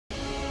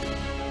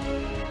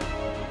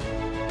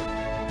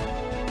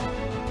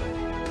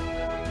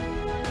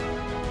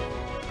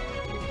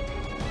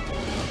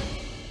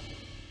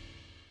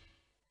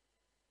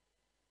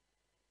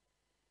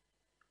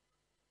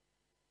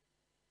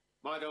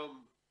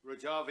Maryam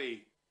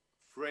Rajavi,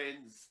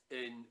 friends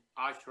in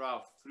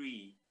Ashraf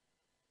 3.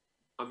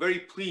 I'm very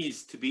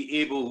pleased to be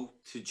able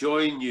to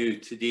join you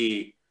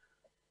today.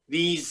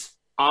 These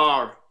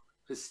are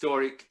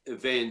historic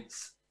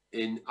events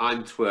in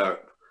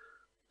Antwerp.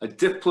 A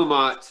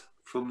diplomat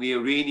from the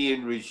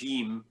Iranian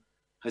regime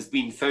has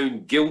been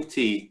found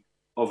guilty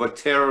of a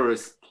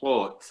terrorist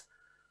plot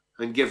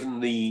and given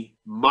the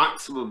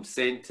maximum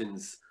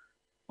sentence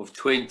of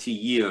 20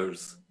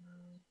 years.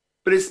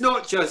 But it's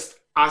not just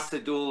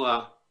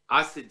Assadollah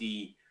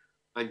Assadi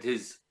and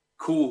his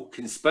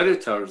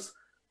co-conspirators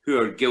who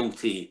are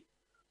guilty.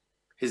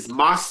 His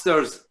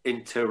masters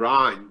in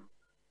Tehran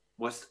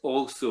must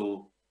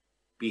also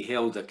be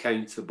held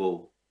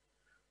accountable.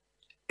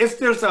 If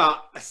there's a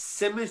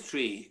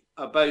symmetry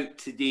about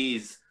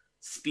today's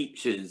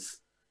speeches,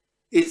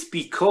 it's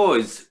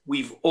because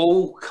we've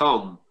all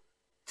come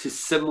to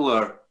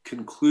similar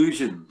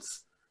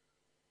conclusions.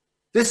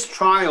 This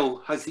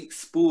trial has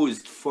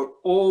exposed for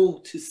all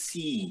to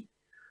see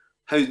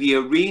how the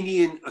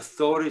Iranian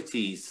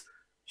authorities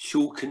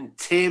show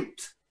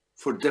contempt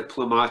for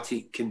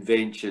diplomatic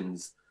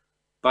conventions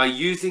by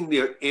using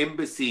their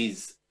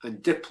embassies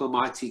and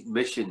diplomatic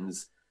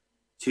missions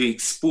to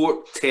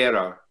export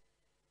terror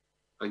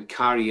and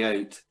carry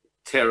out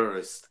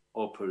terrorist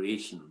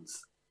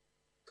operations.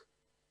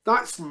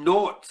 That's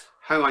not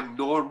how a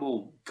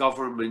normal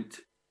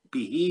government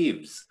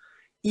behaves,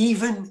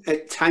 even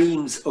at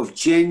times of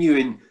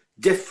genuine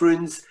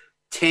difference,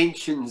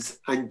 tensions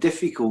and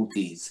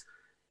difficulties.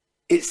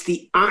 It's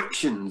the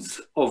actions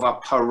of a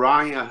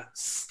pariah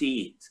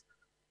state,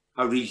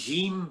 a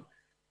regime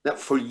that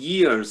for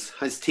years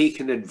has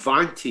taken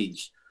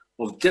advantage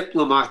of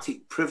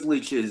diplomatic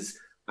privileges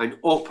and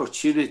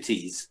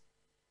opportunities,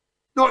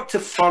 not to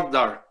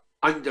further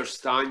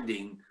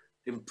understanding,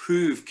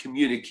 improve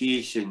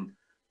communication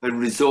and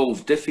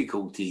resolve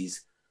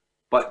difficulties,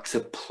 but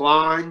to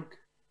plan,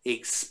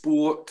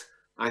 export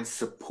and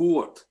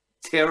support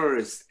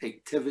terrorist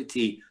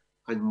activity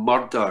and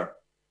murder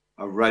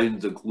around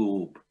the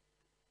globe.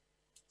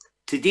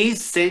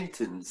 Today's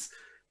sentence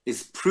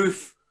is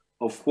proof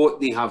of what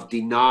they have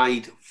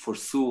denied for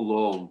so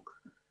long.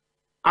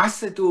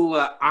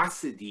 Assadollah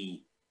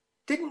Assadi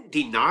didn't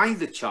deny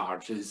the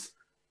charges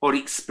or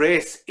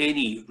express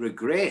any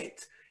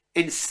regret.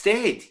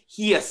 Instead,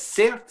 he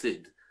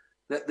asserted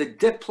that the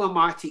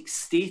diplomatic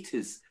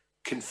status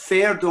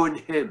conferred on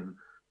him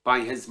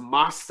by his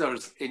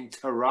masters in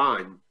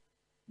Tehran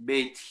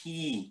meant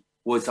he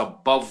was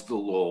above the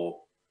law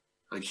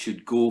and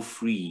should go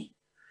free.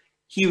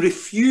 He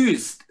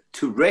refused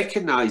to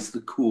recognize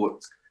the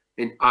court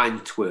in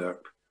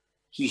Antwerp.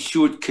 He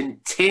showed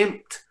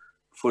contempt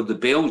for the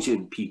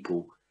Belgian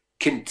people,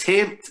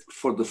 contempt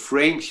for the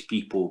French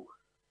people,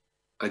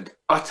 and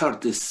utter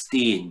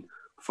disdain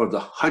for the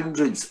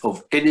hundreds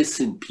of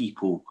innocent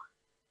people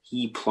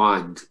he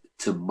planned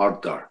to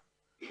murder.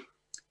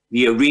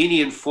 The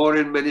Iranian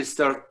foreign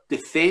minister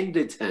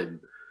defended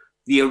him.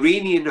 The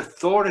Iranian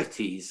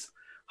authorities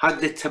had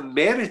the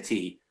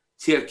temerity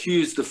to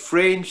accuse the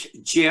French,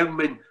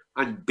 German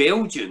and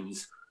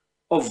Belgians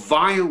of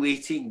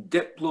violating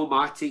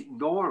diplomatic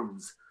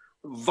norms.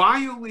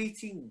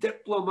 Violating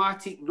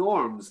diplomatic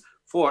norms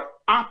for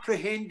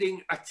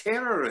apprehending a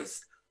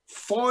terrorist,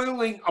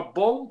 foiling a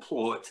bomb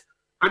plot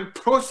and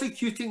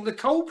prosecuting the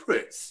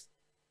culprits.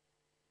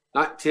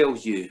 That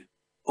tells you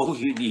all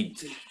you need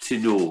to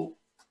know.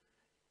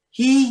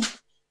 He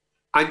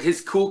and his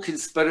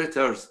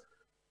co-conspirators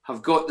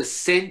have got the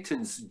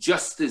sentence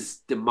justice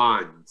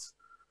demands.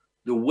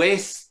 The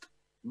West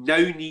now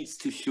needs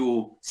to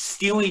show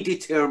steely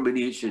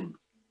determination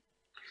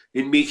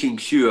in making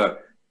sure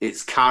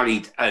it's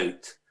carried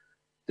out.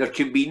 There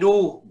can be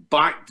no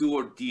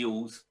backdoor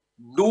deals,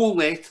 no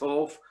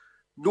let-off,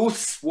 no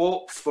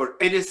swaps for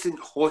innocent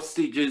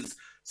hostages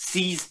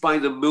seized by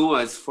the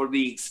mullahs for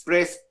the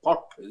express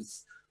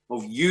purpose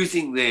of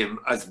using them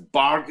as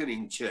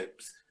bargaining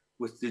chips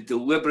with the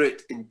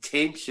deliberate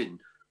intention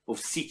of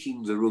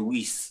seeking the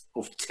release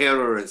of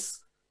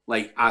terrorists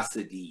like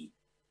Assadi.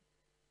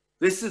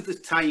 This is the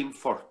time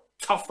for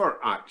tougher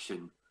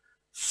action,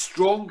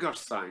 stronger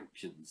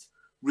sanctions,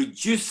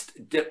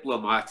 reduced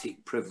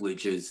diplomatic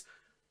privileges,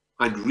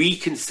 and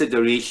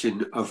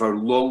reconsideration of our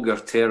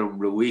longer-term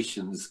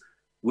relations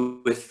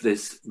with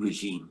this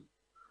regime.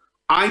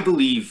 I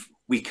believe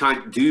we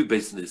can't do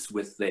business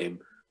with them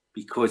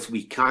because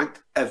we can't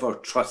ever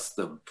trust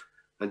them,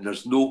 and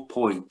there's no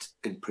point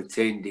in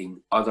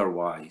pretending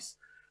otherwise.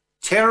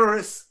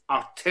 Terrorists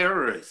are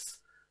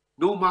terrorists,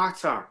 no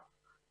matter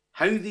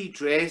how they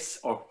dress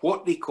or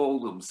what they call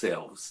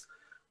themselves.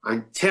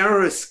 And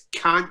terrorists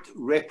can't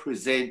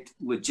represent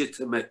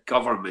legitimate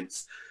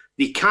governments.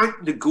 They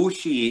can't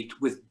negotiate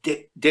with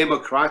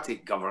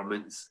democratic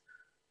governments,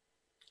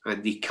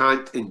 and they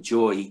can't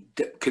enjoy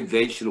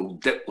conventional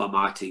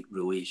diplomatic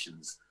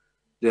relations.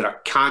 They're a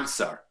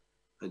cancer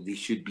and they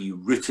should be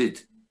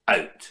rooted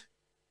out.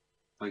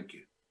 Thank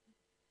you.